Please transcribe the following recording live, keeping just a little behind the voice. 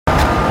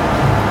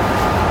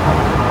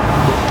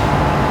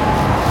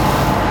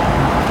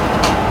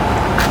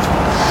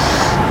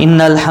إن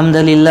الحمد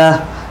لله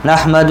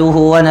نحمده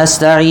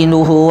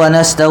ونستعينه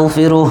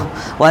ونستغفره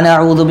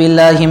ونعوذ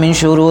بالله من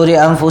شرور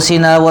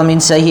أنفسنا ومن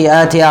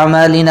سيئات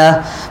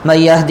أعمالنا من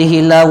يهده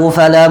الله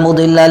فلا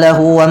مضل له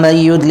ومن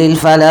يضلل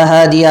فلا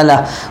هادي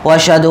له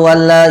وأشهد أن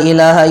لا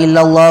إله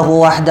إلا الله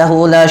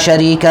وحده لا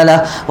شريك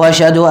له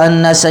وأشهد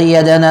أن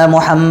سيدنا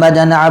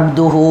محمدا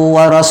عبده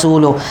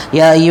ورسوله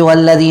يا أيها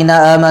الذين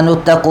آمنوا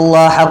اتقوا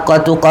الله حق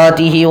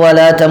تقاته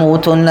ولا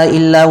تموتن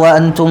إلا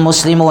وأنتم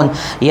مسلمون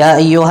يا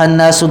أيها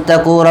الناس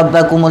اتقوا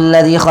ربكم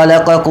الذي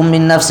خلقكم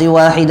من نفس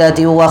واحدة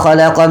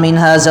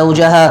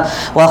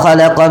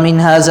وخلق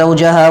منها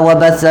زوجها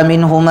وبث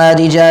منهما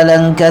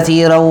رجالا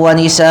كثيرا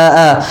ونساء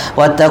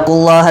واتقوا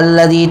الله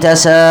الذي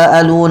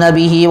تساءلون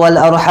به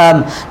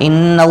والأرحام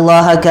إن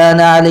الله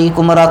كان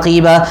عليكم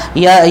رقيبا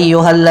يا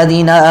أيها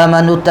الذين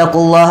آمنوا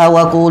اتقوا الله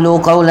وقولوا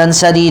قولا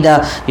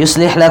سديدا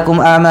يصلح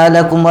لكم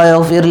أعمالكم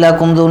ويغفر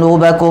لكم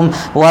ذنوبكم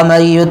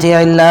ومن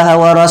يطع الله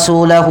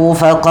ورسوله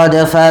فقد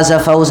فاز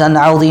فوزا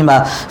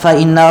عظيما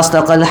فإن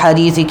أصدق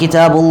الحديث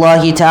كتاب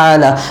الله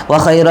تعالى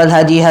وخير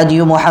الهدي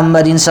هدي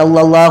محمد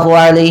صلى الله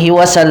عليه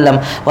وسلم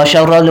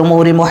وشر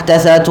الأمور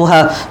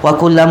محدثاتها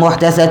وكل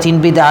محدثة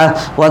بدعة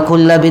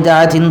وكل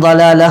بدعة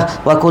ضلالة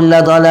وكل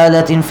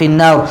ضلالة في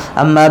النار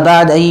أما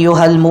بعد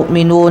أيها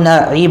المؤمنون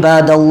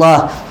عباد الله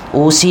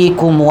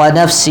أوصيكم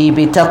ونفسي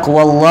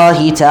بتقوى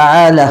الله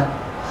تعالى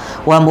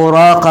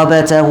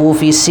ومراقبته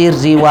في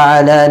السر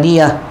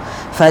وعلانية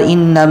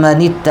فإن من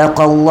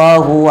اتقى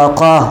الله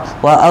وقاه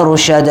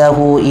وأرشده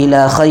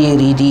إلى خير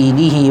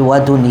دينه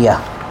ودنياه.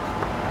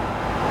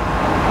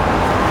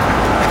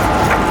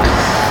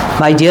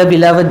 My dear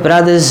beloved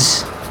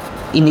brothers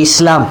in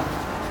Islam,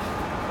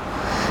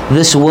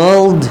 this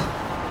world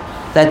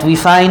that we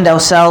find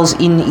ourselves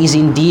in is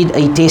indeed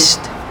a test,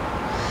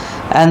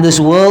 and this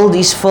world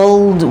is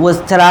filled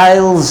with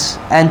trials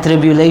and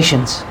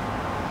tribulations.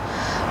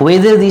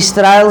 Whether these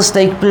trials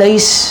take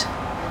place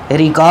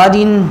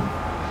regarding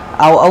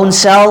our own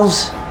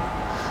selves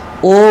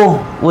or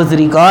with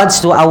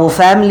regards to our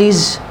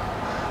families,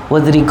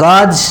 with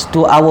regards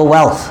to our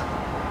wealth.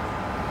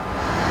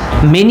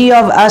 Many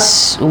of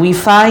us, we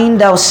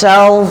find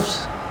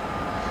ourselves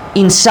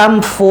in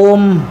some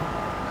form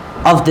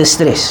of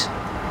distress.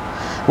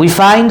 We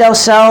find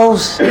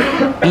ourselves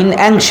being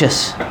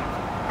anxious.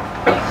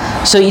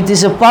 So it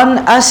is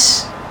upon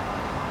us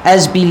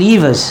as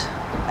believers,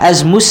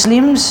 as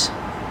Muslims,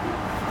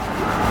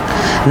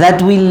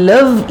 that we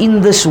live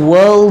in this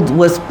world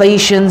with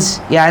patience,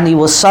 yani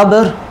with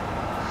sabr,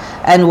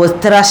 and with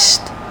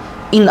trust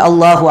in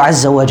Allah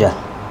Azza wa Jal.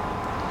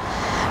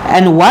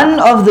 And one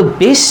of the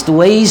best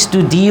ways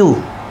to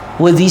deal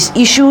with these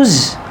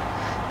issues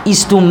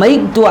is to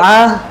make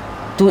dua,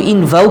 to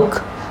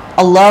invoke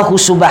Allah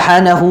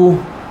subhanahu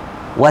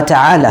wa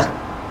ta'ala.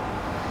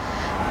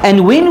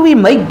 And when we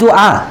make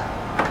dua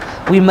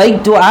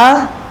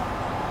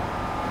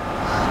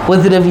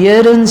with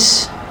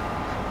reverence,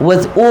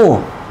 with awe,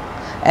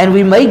 and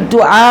we make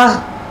dua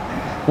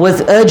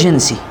with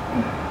urgency.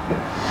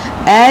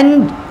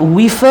 And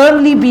we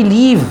firmly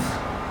believe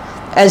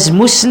as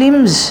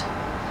Muslims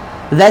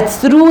that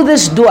through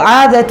this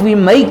dua that we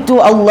make to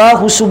Allah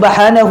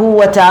subhanahu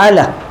wa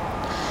ta'ala,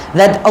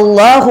 that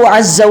Allah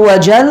Azza wa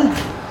Jal,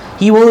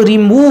 He will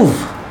remove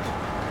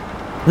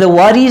the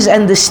worries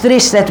and the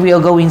stress that we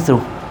are going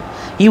through.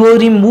 He will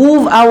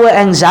remove our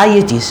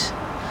anxieties,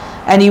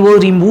 and He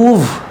will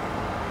remove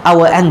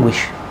our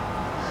anguish.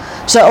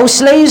 So, O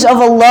slaves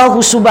of Allah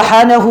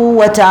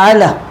subhanahu wa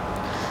ta'ala,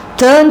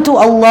 turn to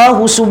Allah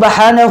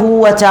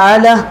subhanahu wa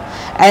ta'ala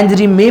and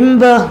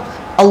remember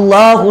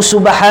Allah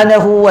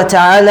subhanahu wa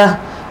ta'ala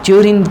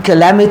during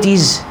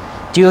calamities,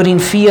 during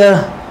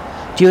fear,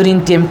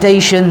 during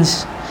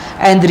temptations,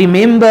 and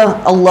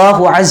remember Allah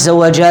Azza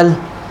wa Jal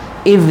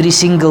every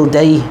single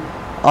day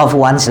of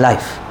one's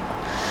life.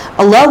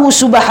 Allah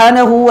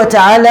subhanahu wa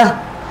ta'ala,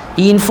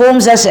 He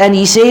informs us and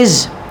He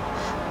says,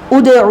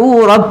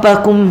 "Ud'u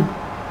rabbakum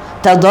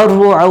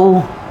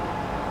tadarru'u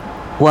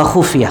wa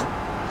khufya."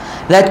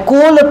 That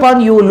call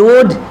upon your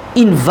Lord,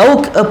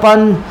 invoke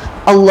upon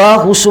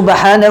Allah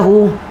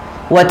subhanahu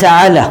wa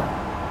ta'ala.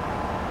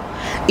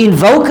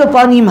 Invoke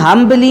upon Him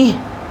humbly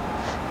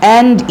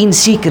and in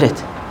secret.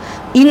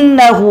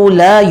 Innahu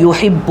la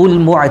yuhibbul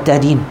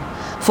mu'tadin.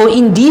 For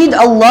indeed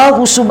Allah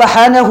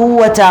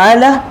subhanahu wa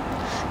ta'ala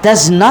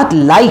does not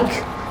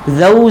like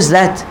those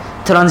that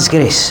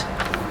transgress.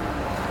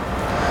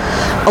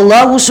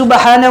 Allah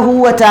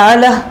subhanahu wa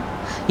ta'ala,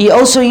 He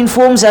also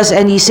informs us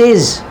and He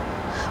says,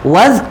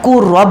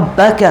 وَاذْكُرْ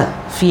رَبَّكَ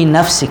فِي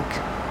نَفْسِكَ.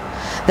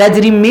 That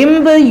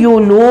remember your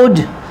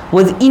Lord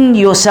within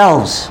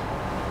yourselves.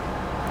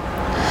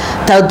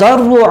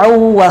 تَضَرُّعًا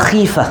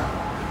وَخِيفًا.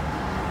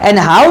 And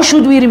how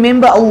should we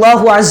remember Allah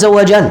Azza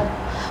wa Jal?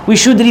 We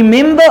should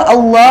remember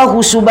Allah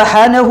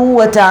subhanahu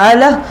wa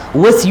ta'ala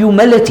with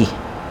humility.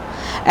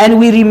 And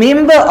we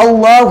remember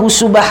Allah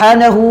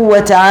subhanahu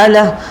wa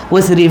ta'ala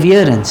with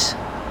reverence.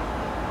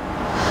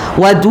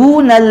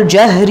 وَدُونَ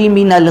الْجَهْرِ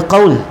مِنَ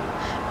الْقَوْلِ.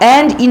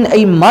 And in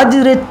a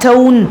moderate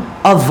tone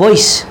of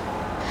voice.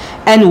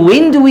 And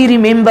when do we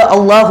remember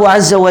Allah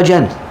Azza wa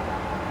Jal?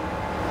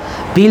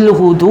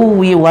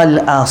 بِالْغُدُوِّ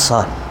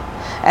وَالْآصَالِ.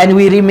 And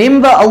we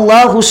remember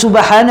Allah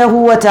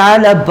subhanahu wa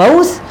ta'ala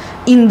both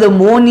in the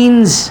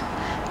mornings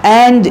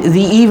and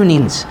the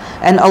evenings.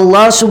 And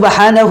Allah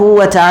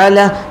subhanahu wa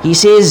ta'ala, He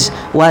says,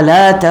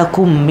 وَلَا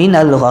تَكُمْ مِنَ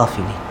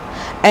الْغَافِلِينَ.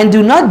 And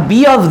do not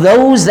be of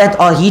those that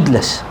are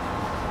heedless.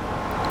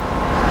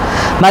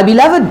 My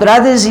beloved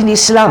brothers in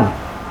Islam,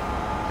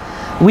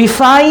 we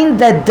find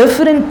that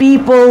different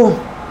people,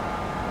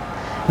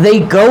 they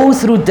go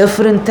through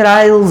different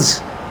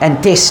trials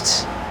and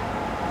tests.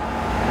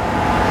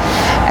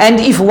 And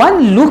if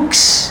one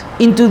looks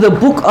into the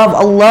book of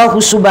Allah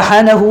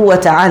subhanahu wa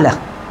ta'ala,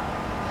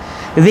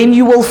 then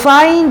you will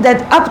find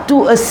that up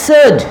to a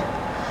third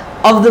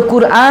of the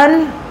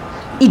Quran,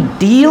 it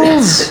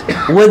deals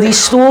with the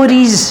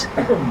stories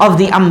of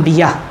the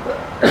Anbiya.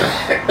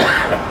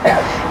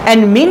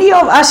 And many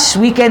of us,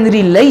 we can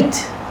relate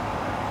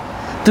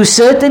to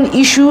certain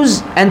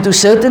issues and to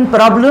certain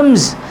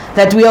problems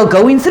that we are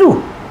going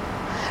through.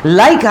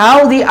 Like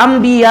how the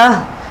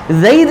Anbiya,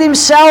 they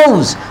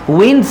themselves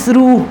went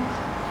through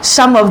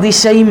some of the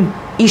same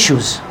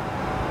issues.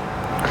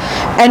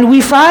 And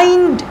we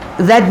find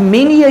that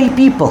many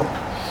people,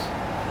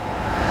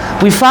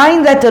 we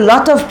find that a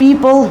lot of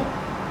people,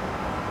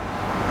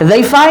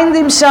 they find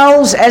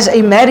themselves as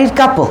a married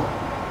couple.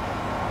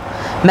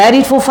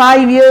 Married for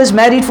 5 years,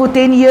 married for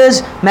 10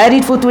 years,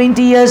 married for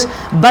 20 years.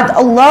 But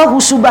Allah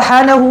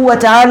subhanahu wa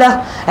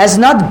ta'ala has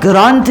not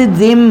granted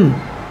them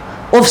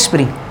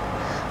offspring.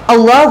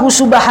 Allah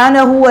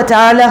subhanahu wa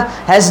ta'ala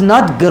has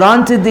not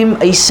granted them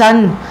a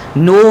son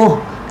nor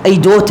a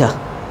daughter.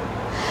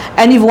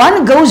 And if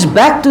one goes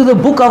back to the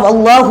book of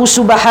Allah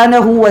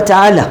subhanahu wa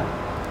ta'ala,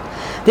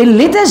 then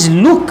let us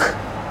look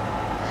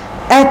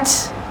at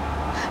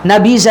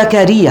Nabi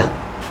Zakaria.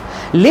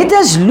 Let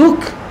us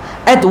look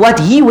at what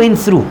he went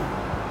through.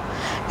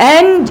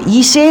 And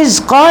he says,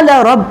 قَالَ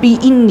رَبِّ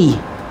إِنِّي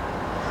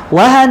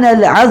وَهَنَ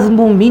الْعَظْمُ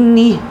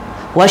مِنِّي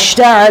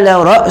وَاشْتَعَلَ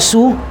رَأْسُ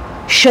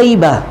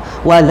شَيْبًا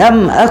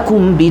وَلَمْ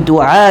أَكُمْ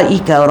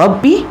بِدُعَائِكَ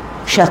رَبِّ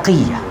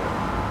شَقِيًّا.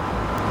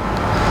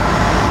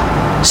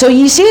 So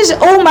he says,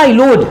 "Oh my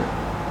Lord,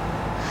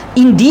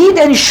 indeed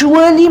and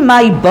surely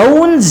my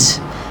bones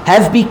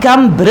have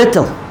become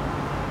brittle,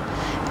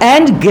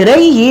 and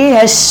grey hair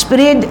has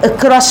spread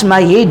across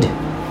my head.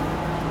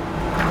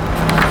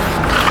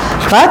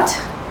 But,"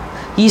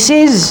 he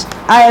says,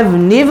 "I have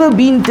never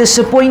been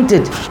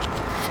disappointed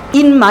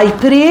in my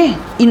prayer,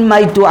 in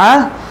my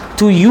dua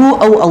to you,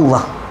 O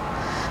Allah."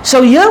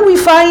 So here we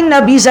find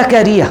Nabi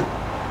Zakaria,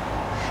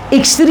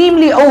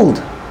 extremely old.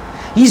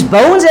 His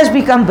bones has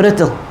become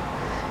brittle.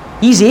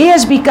 His hair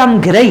has become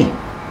grey.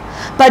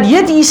 But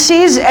yet he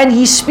says and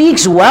he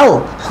speaks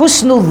well,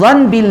 Husnul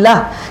Dhan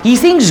Billah. He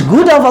thinks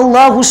good of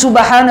Allah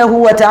subhanahu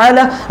wa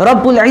ta'ala,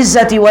 Rabbul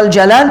Izzati wal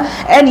Jalal.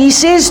 And he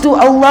says to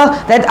Allah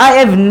that I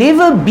have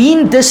never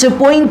been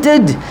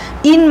disappointed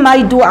in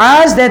my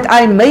du'as that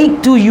I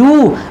make to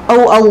you,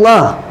 O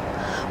Allah.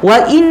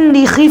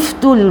 وَإِنِّي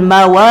خِفْتُ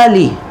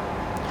الْمَوَالِي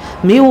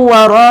مِنْ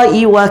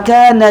وَرَائِي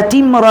وَكَانَتِ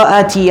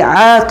امْرَأَتِي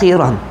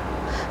عَاقِرًا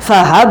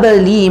فَهَبَ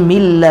لِي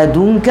مِنْ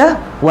لَدُنْكَ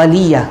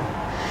وَلِيًّا.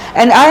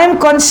 And I am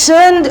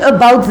concerned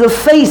about the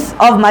faith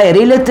of my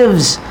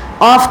relatives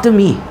after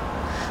me,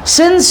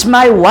 since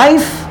my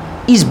wife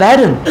is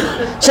barren.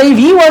 So if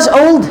he was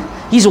old,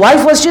 his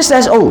wife was just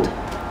as old.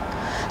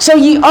 So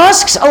he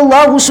asks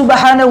Allah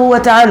subhanahu wa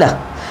ta'ala.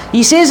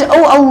 He says,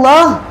 "Oh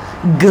Allah,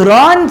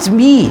 grant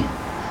me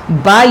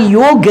by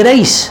your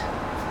grace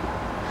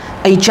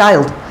a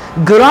child.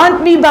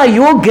 Grant me by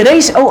your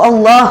grace, O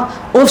Allah,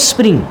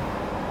 offspring.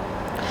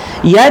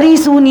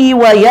 يَرِثُنِي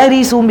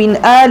وَيَرِثُ مِنْ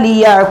آلِ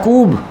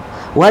يَعْقُوبَ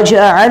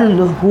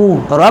وَجَعَلْهُ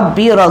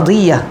رَبِّي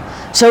رَضِيًّا."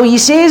 So he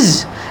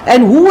says,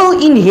 and who will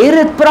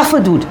inherit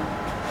prophethood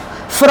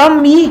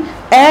from me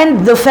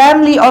and the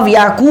family of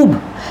Yaqub,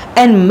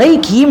 and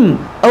make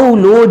him, O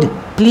Lord,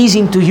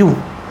 pleasing to you.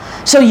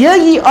 So here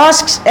he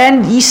asks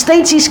and he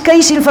states his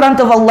case in front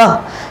of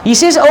Allah. He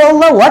says, "Oh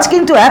Allah, what's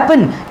going to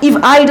happen if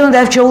I don't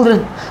have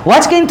children?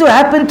 What's going to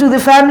happen to the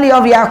family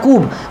of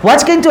Yaqub?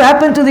 What's going to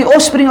happen to the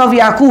offspring of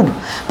Yaqub?"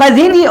 But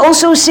then he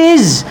also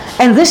says,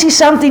 and this is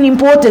something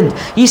important,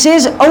 he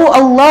says, "Oh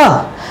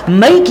Allah,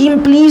 make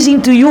him pleasing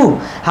to you."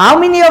 How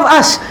many of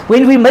us,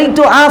 when we make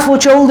dua for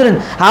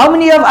children, how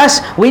many of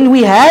us, when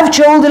we have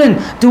children,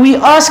 do we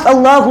ask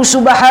Allah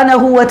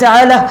subhanahu wa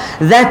ta'ala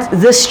that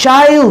this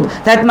child,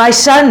 that my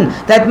son,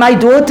 that my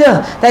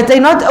daughter, that they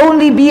not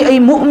only be a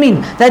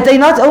mu'min, that they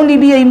not only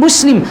be a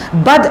Muslim,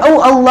 but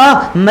oh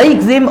Allah,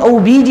 make them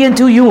obedient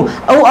to you.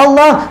 Oh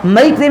Allah,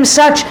 make them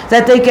such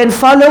that they can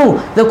follow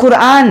the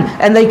Quran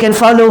and they can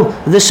follow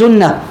the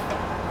Sunnah.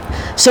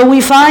 So we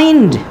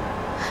find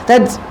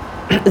that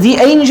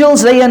the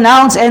angels, they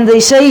announce and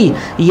they say,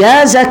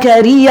 "Ya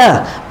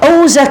Zakaria,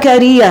 O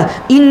Zakaria,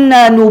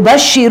 inna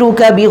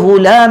nubashiruka bi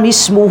ghulam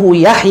ismuhu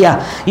Yahya."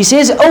 He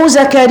says, "O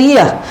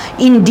Zakaria,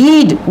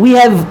 indeed we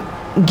have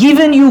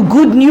given you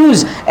good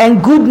news,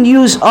 and good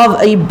news of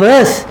a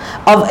birth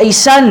of a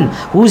son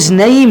whose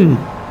name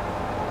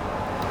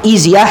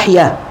is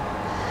Yahya.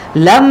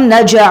 لَمْ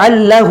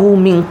نَجْعَلْ لَهُ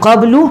مِنْ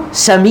قَبْلُ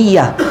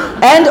سَمِيًّا.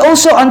 And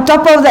also on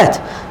top of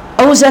that,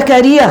 O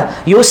Zakaria,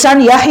 your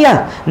son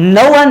Yahya,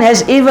 no one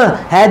has ever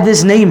had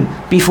this name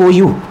before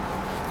you.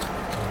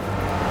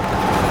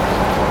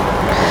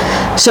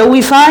 So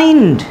we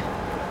find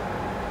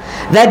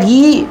that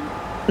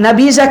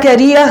Nabi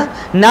Zakaria,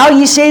 now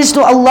he says to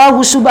Allah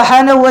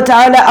subhanahu wa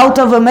ta'ala out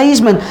of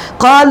amazement,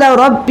 قَالَ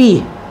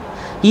رَبِّي,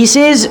 he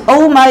says,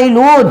 Oh my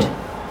Lord,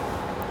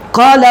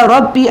 قال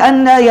ربي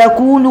أن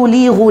يكون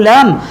لي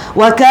غلام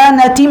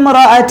وكانت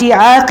امرأتي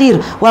عاقر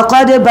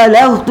وقد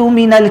بلغت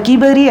من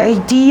الكبر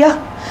عتية.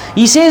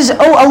 He says,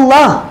 Oh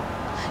Allah,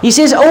 he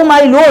says, Oh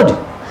my Lord,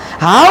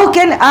 how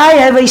can I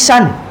have a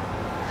son?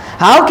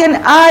 How can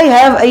I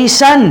have a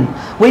son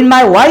when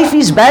my wife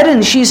is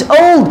barren, she's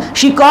old,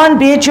 she can't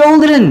bear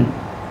children?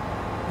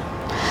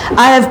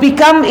 I have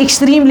become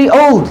extremely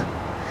old.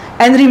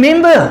 And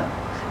remember,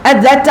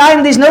 at that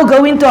time there's no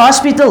going to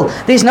hospital,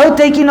 there's no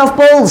taking of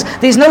pills,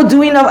 there's no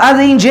doing of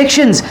other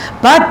injections,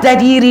 but that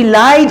he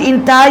relied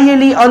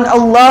entirely on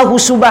Allah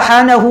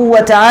subhanahu wa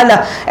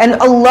ta'ala. And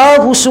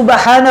Allah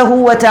subhanahu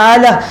wa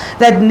ta'ala,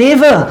 that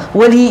never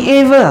will he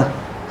ever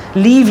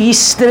leave his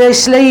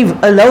slave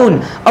alone.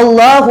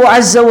 Allah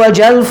azza wa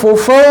jal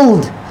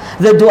fulfilled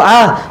the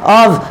dua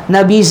of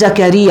Nabi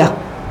Zakaria.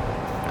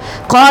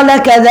 قال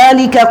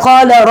كذلك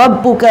قال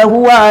ربك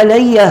هو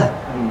علي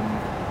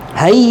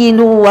هين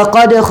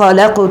وقد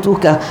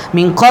خلقتك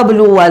من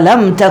قبل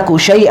ولم تك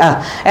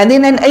شيئا. And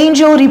then an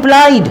angel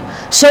replied,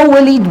 So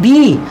will it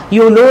be,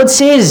 your Lord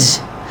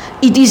says,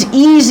 it is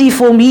easy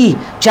for me,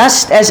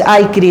 just as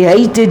I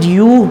created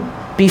you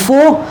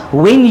before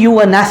when you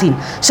were nothing.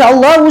 So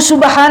Allah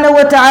subhanahu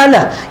wa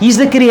ta'ala, He's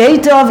the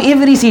creator of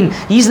everything,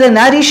 He's the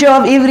nourisher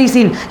of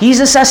everything, He's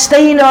the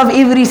sustainer of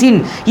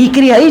everything. He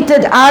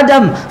created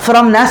Adam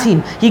from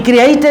nothing, He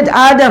created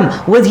Adam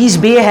with His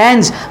bare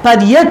hands,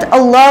 but yet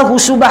Allah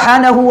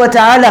subhanahu wa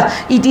ta'ala,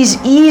 it is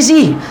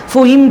easy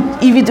for Him.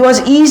 If it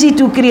was easy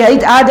to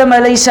create Adam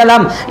alayhi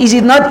salam, is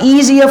it not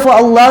easier for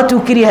Allah to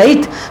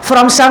create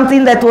from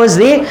something that was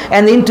there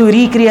and then to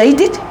recreate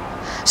it?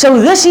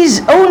 So this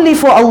is only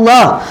for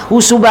Allah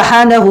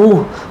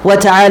subhanahu wa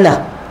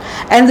ta'ala.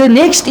 And the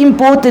next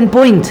important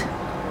point,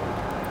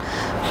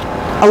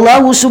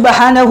 Allah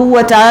subhanahu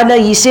wa ta'ala,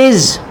 He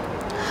says,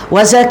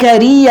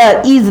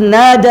 وَزَكَرِيَّا إِذْ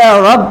نَادَى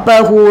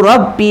رَبَّهُ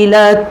رَبِّ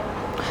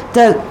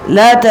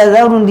لَا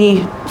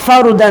تَذَرْنِي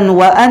فَرْدًا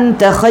وَأَنْتَ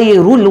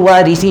خَيْرُ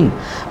الْوَارِثِينَ.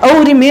 Oh,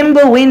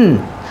 remember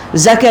when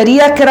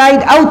Zakaria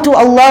cried out to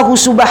Allah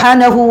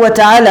subhanahu wa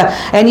ta'ala,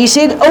 and he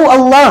said, Oh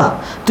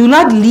Allah, do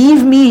not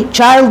leave me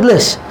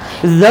childless,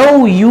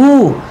 though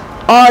you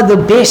are the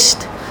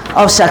best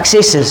of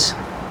successors.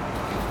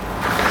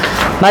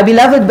 My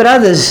beloved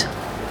brothers,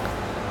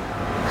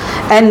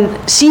 and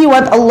see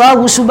what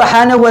Allah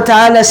subhanahu wa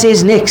ta'ala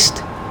says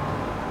next.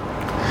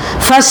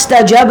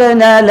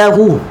 فَاسْتَجَبْنَا لَهُ.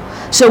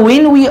 So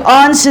when we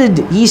answered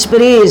his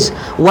prayers,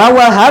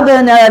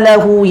 وَوَهَبْنَا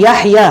لَهُ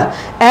يَحْيَى,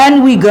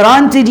 and we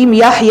granted him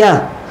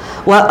Yahya,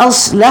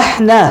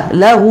 وَأَصْلَحْنَا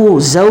لَهُ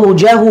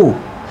زَوْجَهُ,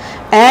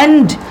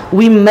 and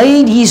we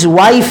made his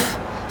wife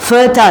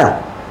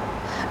fertile.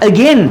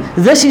 Again,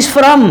 this is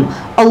from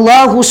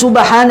Allah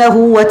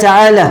subhanahu wa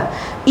ta'ala.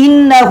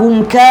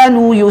 إِنَّهُمْ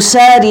كَانُوا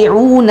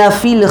يُسَارِعُونَ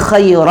فِي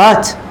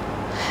الْخَيْرَاتِ,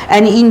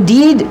 and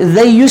indeed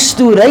they used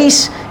to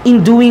race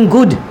in doing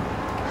good.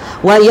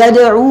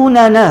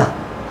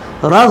 وَيَدْعُونَنَا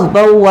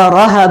رَغْبًا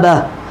وَرَهَبًا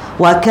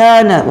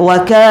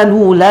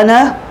وَكَانُوا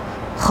لَنَا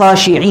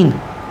خَاشِعِينَ.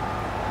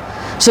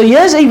 So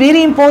here's a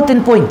very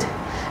important point.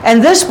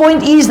 And this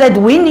point is that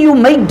when you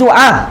make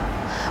dua,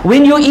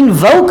 when you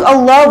invoke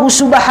Allah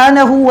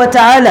subhanahu wa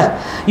ta'ala,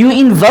 you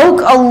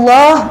invoke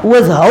Allah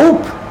with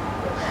hope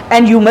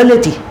and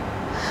humility.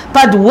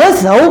 But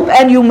with hope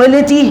and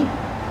humility,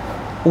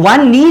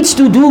 one needs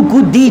to do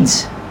good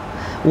deeds.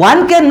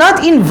 One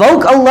cannot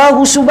invoke Allah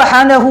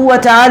subhanahu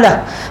wa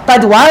ta'ala,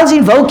 but whilst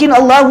invoking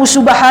Allah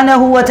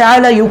subhanahu wa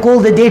ta'ala, you call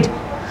the dead.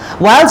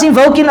 Whilst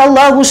invoking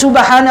Allah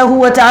subhanahu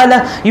wa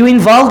ta'ala, you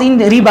involved in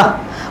riba.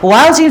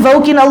 Whilst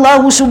invoking Allah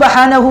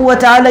subhanahu wa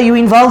ta'ala, you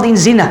involved in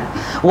zina.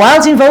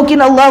 Whilst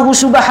invoking Allah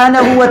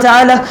subhanahu wa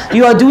ta'ala,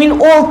 you are doing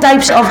all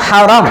types of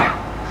haram.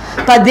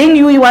 But then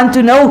you want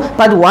to know,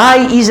 but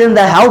why isn't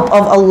the help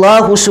of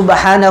Allah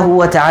subhanahu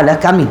wa ta'ala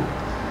coming?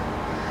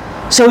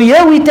 So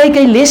here we take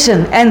a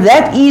lesson, and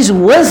that is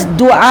with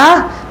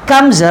dua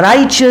comes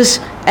righteous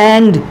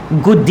and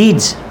good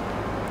deeds.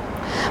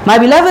 My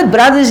beloved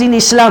brothers in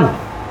Islam,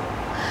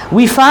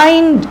 we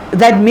find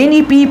that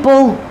many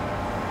people,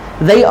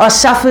 they are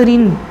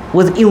suffering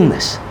with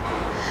illness.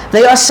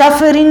 They are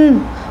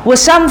suffering with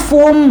some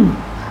form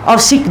of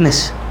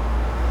sickness.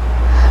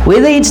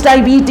 Whether it's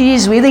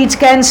diabetes, whether it's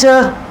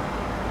cancer,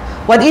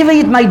 whatever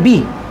it might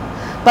be.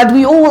 But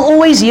we all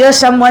always hear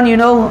someone,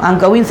 I'm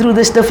going through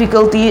this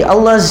difficulty,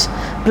 Allah's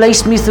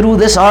placed me through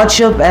this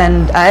hardship,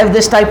 and I have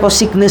this type of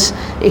sickness,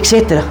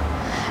 etc.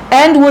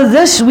 And with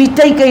this, we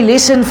take a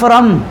lesson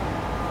from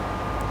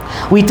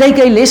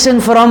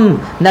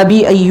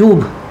Nabi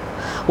Ayyub.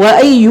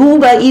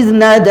 وَأَيُّوبَ إِذْ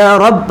نَادَى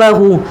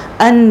رَبَّهُ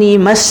أَنِّي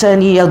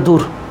مَسَّنِيَ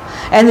الضُّرُّ.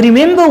 And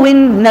remember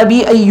when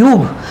Nabi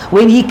Ayyub,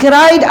 when he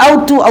cried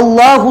out to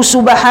Allah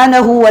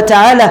subhanahu wa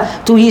ta'ala,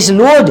 to his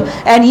Lord,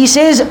 and he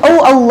says,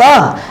 "Oh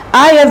Allah,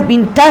 I have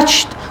been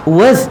touched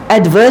with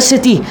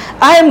adversity.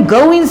 I am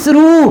going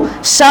through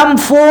some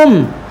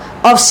form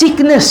of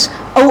sickness.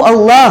 Oh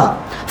Allah."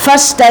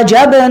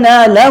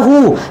 فَاسْتَجَبْنَا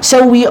لَهُ,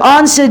 so we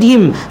answered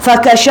him.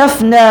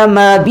 فَكَشَفْنَا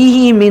مَا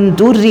بِهِ مِنْ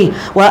دُرِّ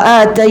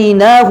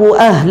وَآتَيْنَاهُ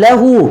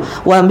أَهْلَهُ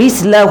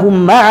وَمِثْلَهُمْ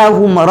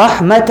مَعَهُمْ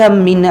رَحْمَةً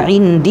مِنْ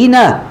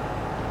عِنْدِنَا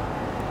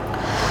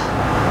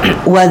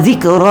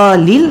وَذِكْرَى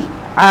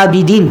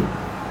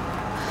لِلْعَابِدِينَ.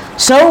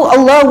 So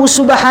Allah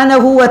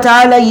subhanahu wa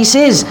ta'ala, he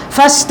says,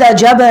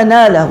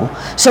 فَاسْتَجَبْنَا لَهُ.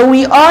 So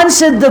we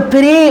answered the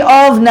prayer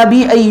of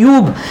Nabi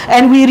Ayyub,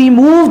 and we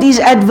removed his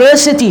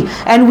adversity,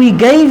 and we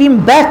gave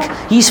him back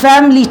his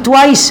family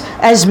twice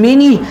as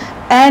many,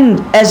 and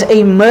as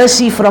a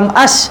mercy from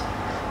us.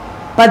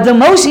 But the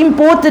most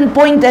important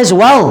point as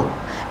well,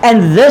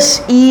 and this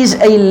is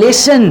a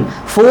lesson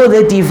for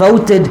the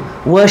devoted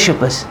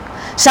worshippers.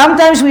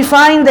 Sometimes we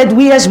find that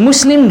we as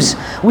Muslims,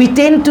 we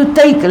tend to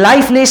take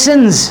life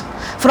lessons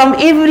from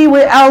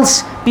everywhere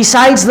else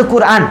besides the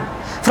Quran,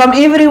 from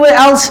everywhere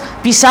else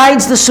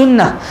besides the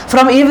Sunnah,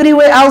 from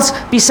everywhere else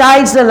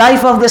besides the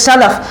life of the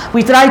Salaf.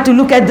 We try to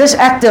look at this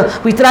actor,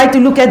 we try to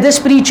look at this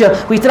preacher,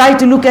 we try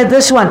to look at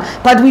this one,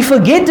 but we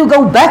forget to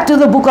go back to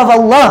the book of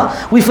Allah.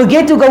 We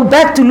forget to go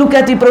back to look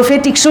at the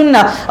prophetic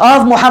Sunnah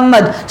of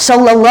Muhammad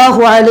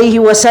sallallahu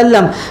alayhi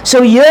wasallam.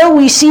 So here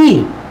we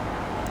see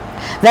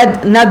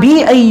that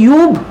Nabi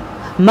Ayyub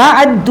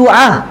ma'ad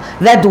dua,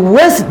 that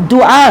with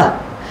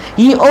dua,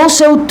 he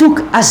also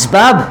took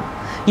asbab.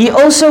 He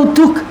also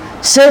took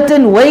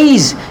certain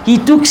ways. He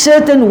took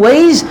certain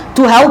ways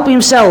to help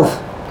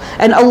himself.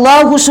 And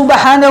Allah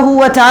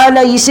subhanahu wa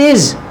ta'ala, he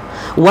says,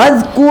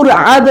 وَاذْكُرْ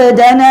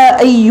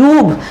عَبَدَنَا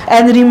أَيُّوبَ.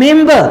 And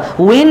remember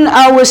when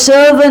our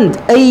servant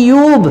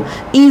Ayyub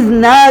إِذْ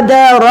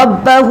نَادَى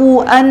رَبَّهُ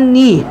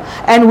أَنِّي,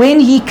 and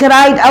when he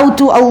cried out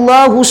to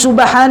Allah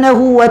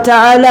subhanahu wa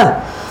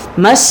ta'ala,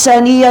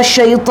 مَسَّنِيَ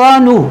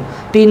الشَّيْطَانُ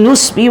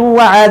بِنُصْبٍ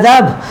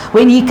وَعَذَابٍ.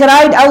 When he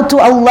cried out to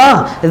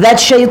Allah that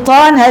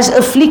shaitan has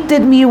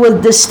afflicted me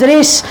with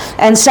distress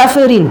and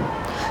suffering,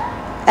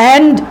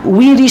 and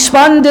we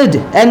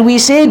responded and we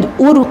said,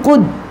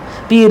 أُرْقُدْ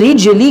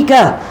بِرِجْلِكَ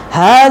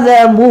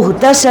هَذَا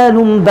مُغْتَسَلٌ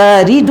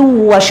بَارِدٌ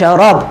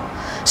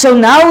وَشَرَابٌ. So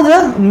now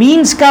the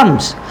means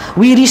comes.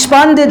 We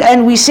responded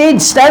and we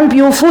said, stamp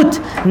your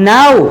foot.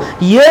 Now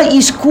here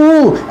is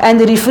cool and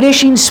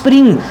refreshing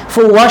spring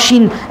for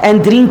washing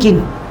and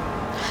drinking.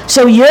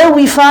 So here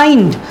we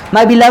find,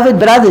 my beloved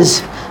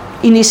brothers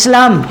in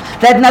Islam,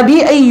 that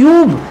Nabi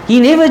Ayyub, he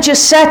never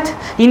just sat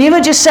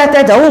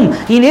at home,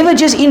 he never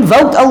just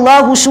invoked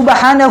Allah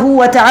subhanahu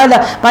wa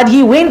ta'ala, but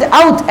he went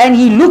out and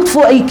he looked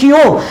for a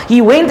cure. He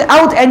went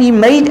out and he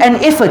made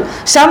an effort.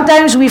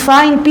 Sometimes we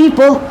find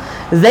people,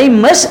 they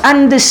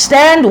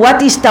misunderstand what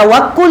is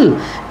tawakkul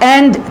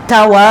and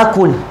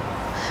tawakkul.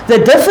 The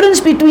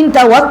difference between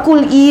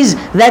tawakkul is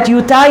that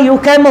you tie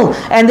your camel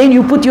and then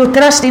you put your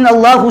trust in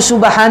Allah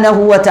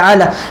subhanahu wa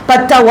ta'ala.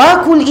 But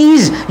tawakkul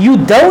is you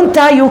don't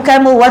tie your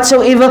camel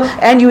whatsoever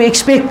and you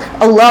expect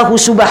Allah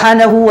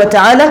subhanahu wa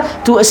ta'ala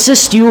to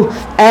assist you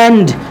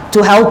and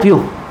to help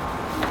you.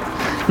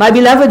 My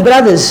beloved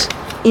brothers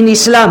in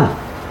Islam,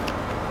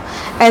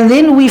 and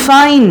then we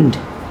find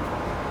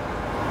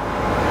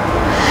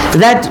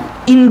that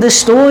in the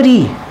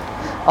story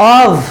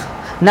of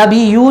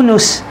Nabi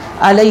Yunus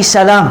alayhi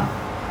salam,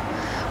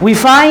 we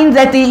find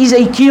that there is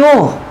a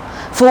cure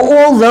for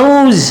all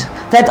those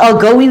that are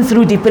going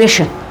through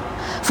depression,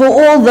 for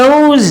all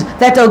those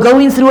that are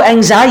going through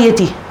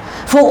anxiety,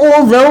 for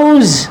all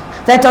those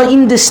that are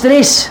in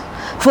distress,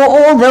 for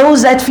all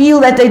those that feel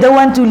that they don't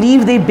want to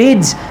leave their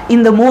beds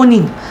in the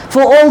morning,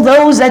 for all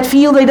those that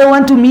feel they don't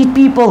want to meet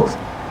people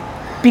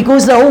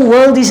because the whole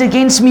world is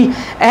against me,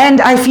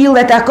 and I feel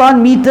that I can't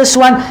meet this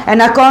one,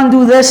 and I can't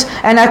do this,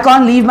 and I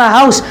can't leave my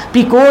house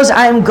because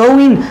I am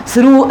going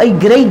through a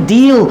great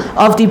deal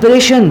of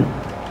depression.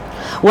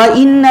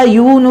 وَإِنَّ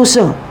يُونُسَ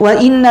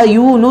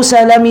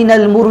لَمِنَ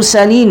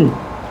الْمُرْسَلِينَ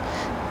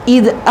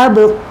إِذْ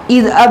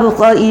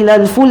أَبْقَى إِلَى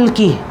الْفُلْكِ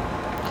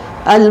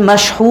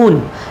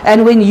الْمَشْحُونَ.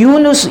 And when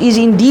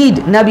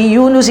Nabi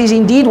Yunus is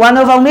indeed one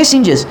of our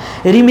messengers.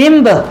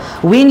 Remember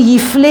when he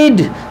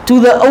fled to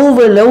the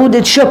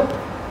overloaded ship,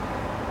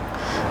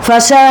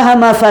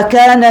 فَسَاهَمَ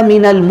فَكَانَ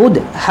مِنَ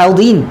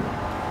الْمُدْحَضِينَ.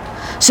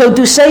 So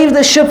to save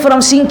the ship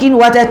from sinking,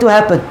 what had to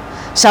happen?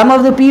 Some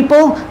of the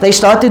people, they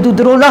started to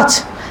draw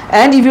lots,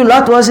 and if your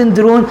lot wasn't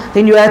drawn,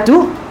 then you had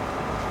to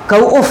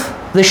go off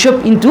the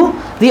ship into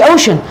the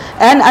ocean.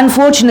 And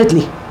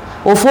unfortunately,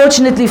 or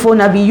fortunately for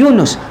Nabi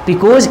Yunus,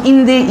 because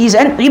in there is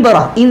an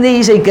ibrah, in there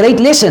is a great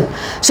lesson.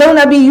 So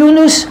Nabi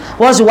Yunus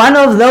was one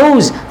of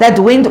those that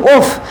went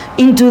off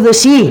into the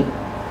sea,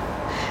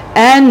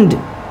 and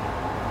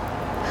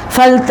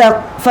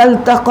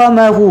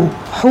فَالْتَقَمَهُ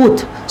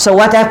حُوتٌ. So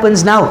what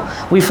happens now?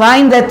 We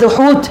find that the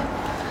hut,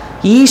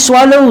 he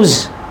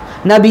swallows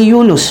Nabi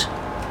Yunus.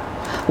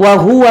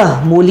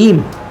 وَهُوَ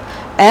مُلِيمٌ.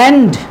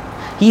 And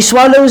he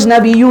swallows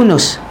Nabi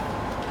Yunus.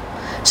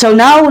 So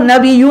now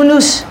Nabi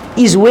Yunus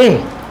is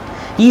where?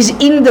 He's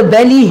in the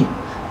belly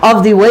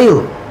of the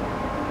whale.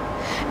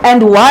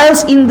 And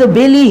whilst in the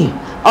belly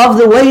of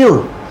the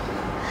whale,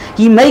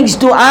 he makes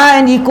dua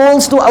and he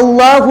calls to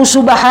Allah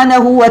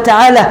subhanahu wa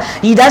ta'ala.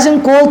 He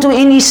doesn't call to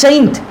any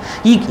saint.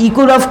 He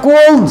could have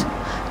called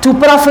to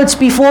prophets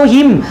before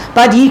him,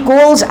 but he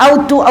calls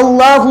out to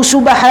Allah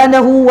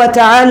subhanahu wa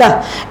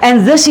ta'ala.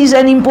 And this is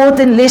an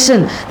important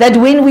lesson, that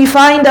when we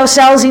find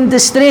ourselves in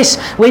distress,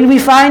 when we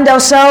find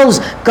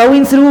ourselves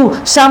going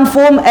through some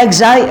form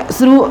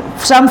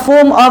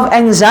of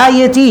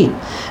anxiety,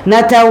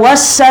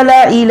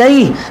 natawassala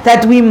ilayh,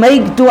 that we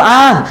make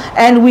dua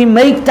and we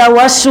make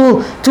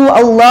tawassul to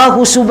Allah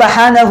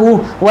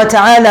subhanahu wa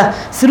ta'ala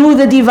through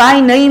the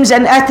divine names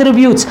and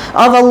attributes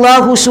of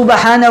Allah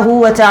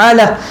subhanahu wa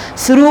ta'ala,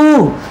 through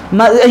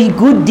a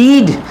good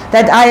deed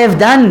that I have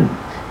done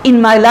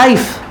in my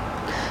life,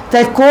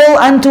 that call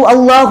unto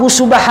Allah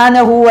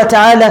subhanahu wa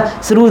ta'ala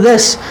through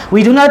this.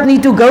 We do not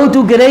need to go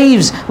to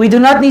graves, we do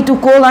not need to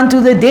call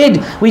unto the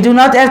dead, we do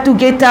not have to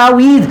get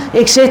ta'weed,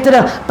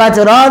 etc. But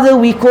rather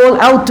we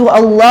call out to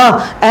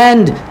Allah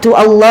and to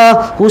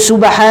Allah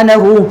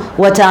subhanahu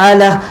wa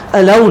ta'ala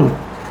alone.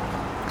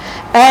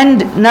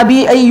 And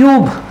Nabi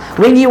Ayyub,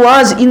 when he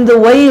was in the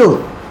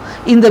whale,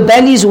 in the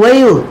belly's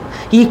whale,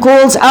 he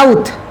calls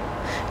out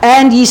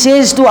and he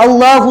says to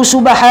Allah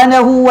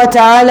subhanahu wa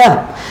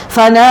ta'ala,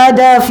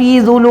 فَنَادَى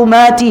فِي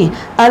ظُلُمَاتِ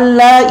أَنْ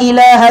لَا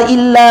إِلَهَ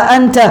إِلَّا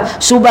أَنْتَ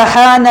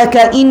سُبْحَانَكَ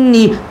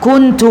إِنِّي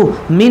كُنْتُ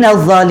مِنَ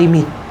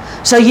الظَّالِمِينَ.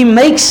 So he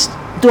makes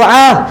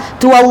dua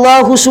to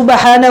Allah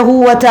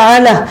subhanahu wa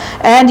ta'ala,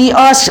 and he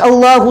asks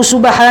Allah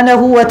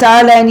subhanahu wa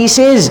ta'ala, and he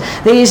says,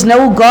 there is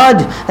no God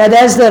that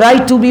has the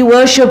right to be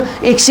worshipped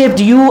except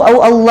you,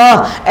 O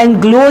Allah,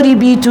 and glory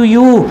be to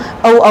you,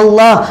 O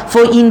Allah,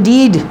 for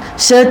indeed,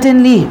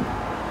 certainly,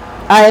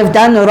 I have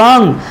done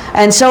wrong.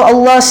 And so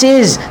Allah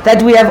says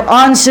that we have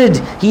answered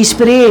his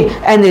prayer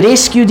and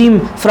rescued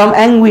him from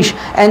anguish.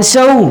 And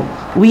so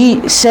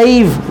we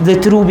save the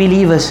true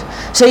believers.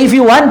 So if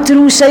you want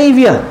true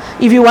savior,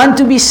 if you want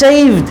to be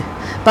saved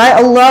by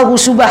Allah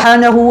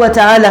subhanahu wa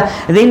ta'ala,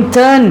 then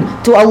turn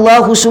to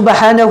Allah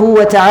subhanahu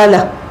wa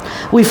ta'ala.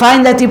 We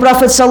find that the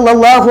Prophet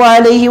sallallahu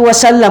alaihi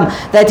wasallam,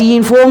 that he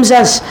informs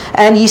us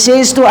and he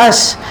says to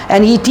us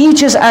and he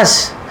teaches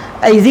us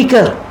a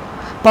dhikr,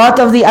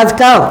 part of the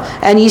adhkar,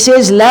 and he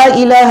says, La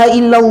ilaha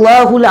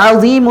illallahu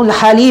al-azim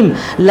al-halim,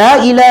 La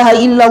ilaha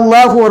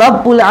illallahu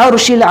rabbul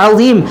arsh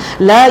al-azim,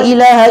 La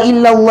ilaha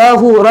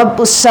illallahu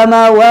rabbus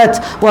samawat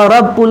wa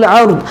rabbul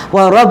ard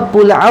wa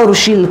rabbul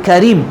arsh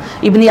al-karim.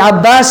 Ibn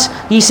Abbas,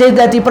 he said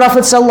that the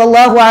Prophet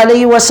sallallahu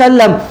alaihi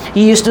wasallam,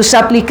 he used to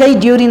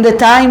supplicate during the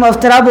time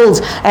of troubles,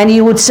 and he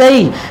would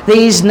say,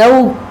 there is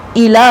no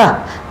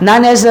ilah,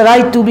 none has the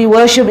right to be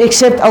worshipped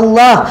except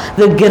Allah,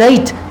 the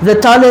great, the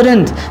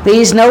tolerant. There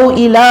is no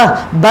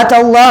ilah but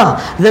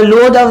Allah, the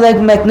Lord of the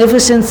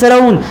magnificent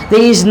throne.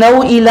 There is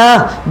no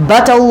ilah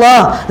but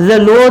Allah, the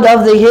Lord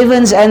of the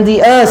heavens and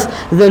the earth,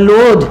 the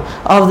Lord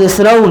of the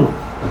throne.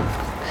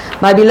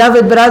 My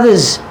beloved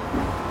brothers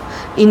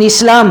in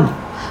Islam,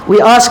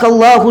 we ask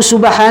Allah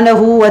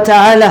subhanahu wa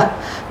ta'ala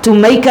to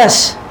make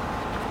us,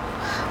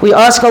 we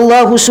ask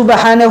Allah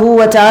subhanahu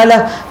wa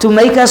ta'ala to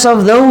make us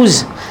of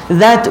those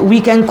that we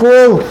can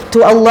call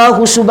to Allah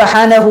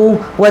subhanahu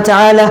wa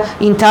ta'ala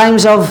in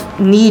times of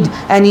need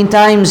and in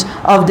times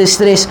of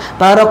distress.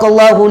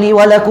 Barakallahu li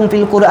wa lakum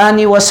fil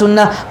Qur'ani wa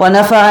sunnah wa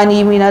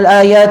nafa'ani min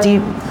al-ayati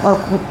wa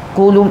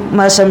qulu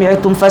ma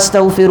sami'tum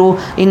fastaghfiru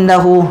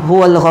innahu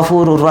huwal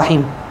ghafurur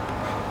rahim.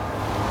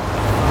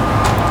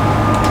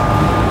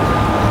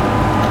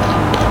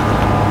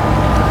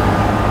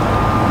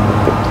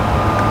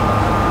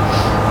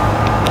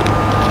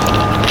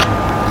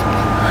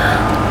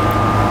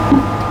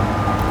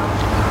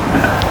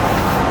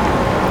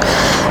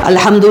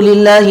 الحمد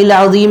لله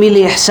العظيم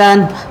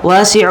الإحسان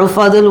واسع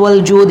الفضل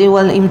والجود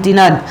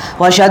والامتنان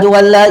وأشهد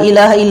أن لا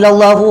إله إلا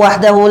الله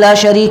وحده لا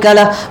شريك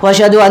له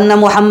وأشهد أن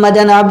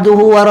محمدا عبده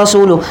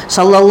ورسوله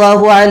صلى الله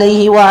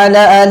عليه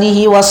وعلى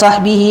آله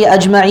وصحبه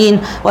أجمعين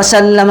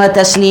وسلم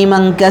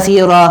تسليما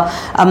كثيرا.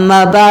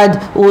 أما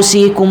بعد،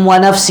 أوصيكم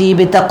ونفسي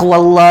بتقوى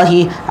الله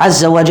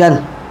عز وجل.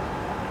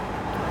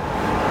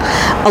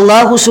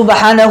 Allah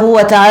subhanahu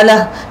wa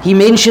ta'ala, he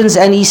mentions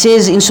and he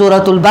says in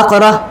Surah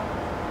Al-Baqarah,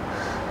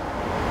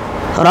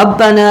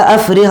 ربنا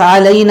أفرغ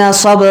علينا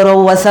صبرا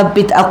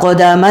وثبت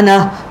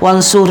أقدامنا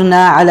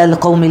وانصرنا على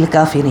القوم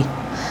الكافرين.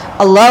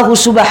 Allah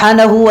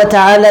subhanahu wa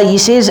ta'ala, he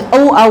says,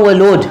 O our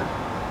Lord,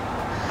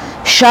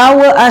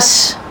 shower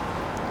us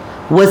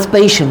with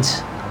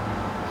patience.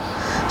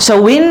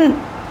 So when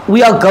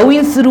we are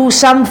going through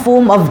some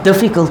form of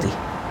difficulty,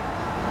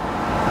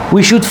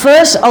 we should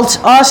first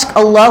ask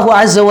Allah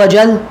Azza wa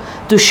Jal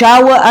to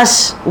shower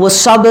us with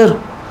sabr,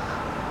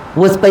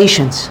 with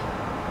patience.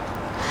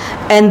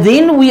 And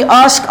then we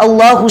ask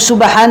Allah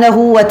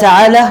subhanahu wa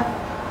ta'ala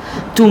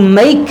to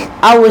make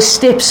our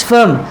steps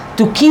firm,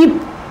 to keep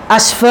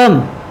us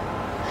firm.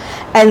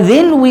 And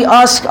then we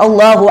ask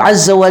Allah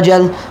Azza wa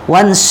Jal,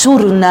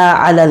 وَانْصُرْنَا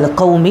عَلَى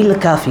الْقَوْمِ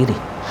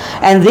الْكَافِرِينَ.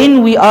 And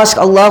then we ask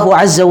Allah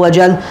Azza wa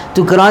Jal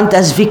to grant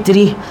us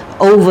victory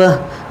over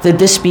the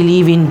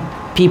disbelieving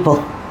people.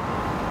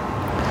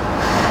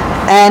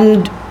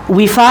 And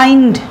we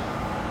find,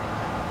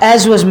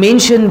 as was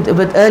mentioned a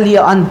bit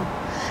earlier on,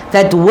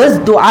 that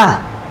with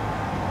dua,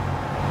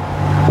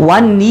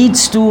 one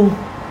needs to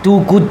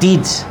do good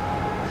deeds.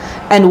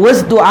 And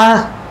with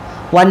dua,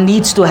 one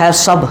needs to have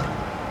sabr.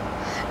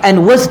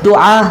 And with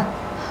dua,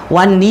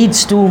 one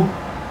needs to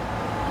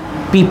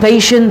be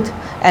patient,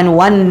 and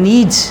one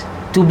needs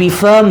to be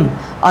firm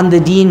on the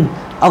deen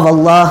of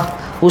Allah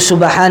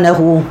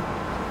subhanahu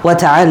wa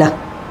ta'ala.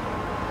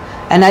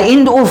 And I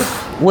end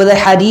off with a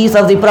hadith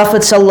of the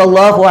Prophet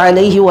sallallahu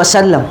alayhi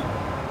wasallam,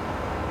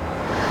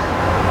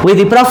 where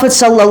the Prophet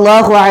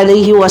sallallahu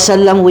alayhi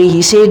wasallam, where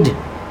he said,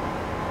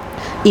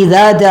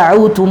 إِذَا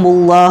دَعُوتُمُ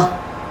اللَّهِ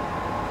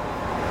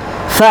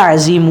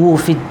فَاعْزِمُوا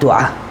فِي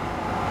الدُّعَى.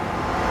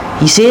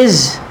 He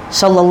says,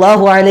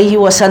 sallallahu alayhi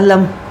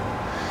wasallam,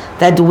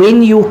 that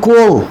when you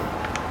call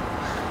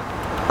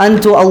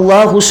unto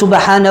Allah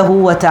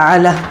subhanahu wa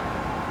ta'ala,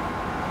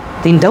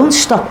 then don't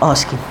stop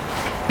asking.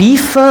 Be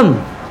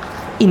firm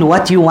in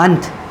what you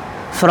want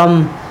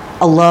from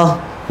Allah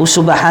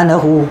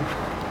subhanahu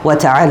wa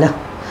ta'ala.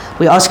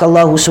 We ask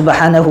Allah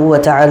subhanahu wa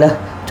ta'ala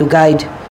to guide